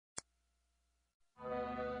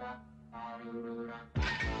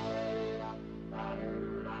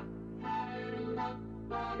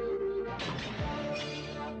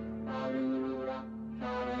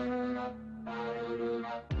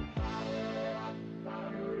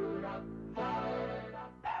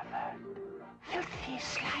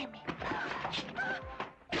slimy.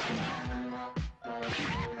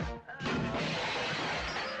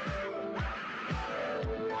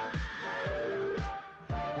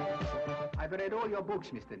 I've read all your books,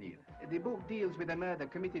 Mr. Neal. The book deals with a murder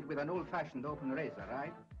committed with an old-fashioned open razor,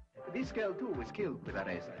 right? This girl, too, was killed with a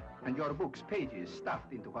razor, and your book's pages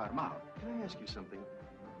stuffed into her mouth. Can I ask you something?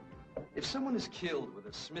 If someone is killed with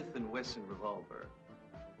a Smith & Wesson revolver,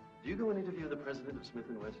 do you go and interview the president of Smith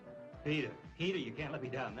 & Wesson? Peter, you can't let me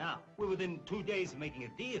down now. We're within 2 days of making a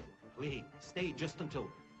deal. Please, stay just until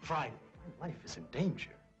Friday. My life is in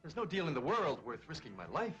danger. There's no deal in the world worth risking my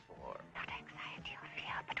life for. Not anxiety or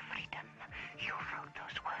fear, but freedom. You wrote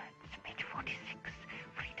those words, page 46.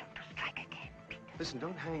 Freedom to strike again, Peter. Listen,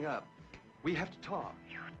 don't hang up. We have to talk.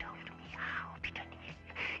 You told me how, Peter Neal.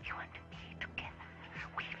 You and me together.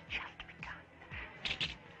 We've just begun.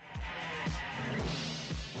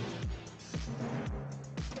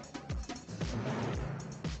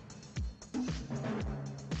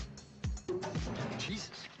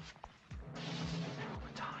 Jesus.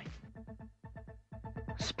 Overtime.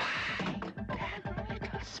 Spy. Damn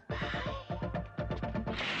little spy.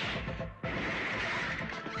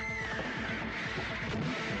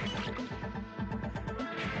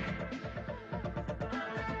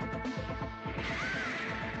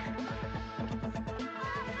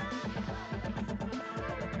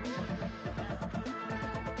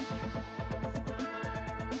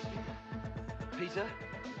 Peter?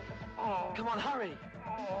 Oh. Come on, hurry.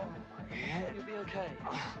 Oh. Yeah. You'll be okay.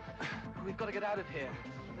 We've got to get out of here.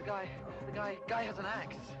 The guy has an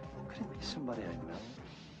axe. Could it be somebody I know?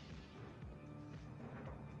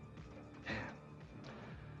 Damn.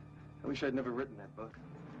 I wish I'd never written that book.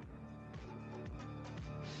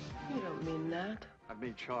 You don't mean that. I've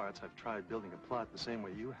made charts. I've tried building a plot the same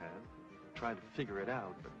way you have. Tried to figure it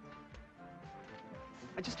out, but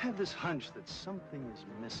I just have this hunch that something is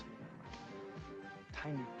missing. A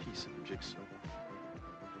tiny piece of the jigsaw.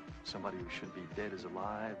 Somebody who should be dead is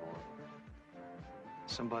alive, or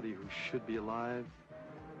somebody who should be alive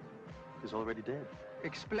is already dead.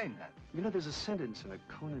 Explain that. You know, there's a sentence in a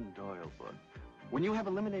Conan Doyle book. When you have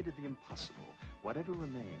eliminated the impossible, whatever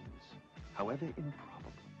remains, however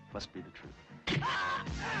improbable, must be the truth.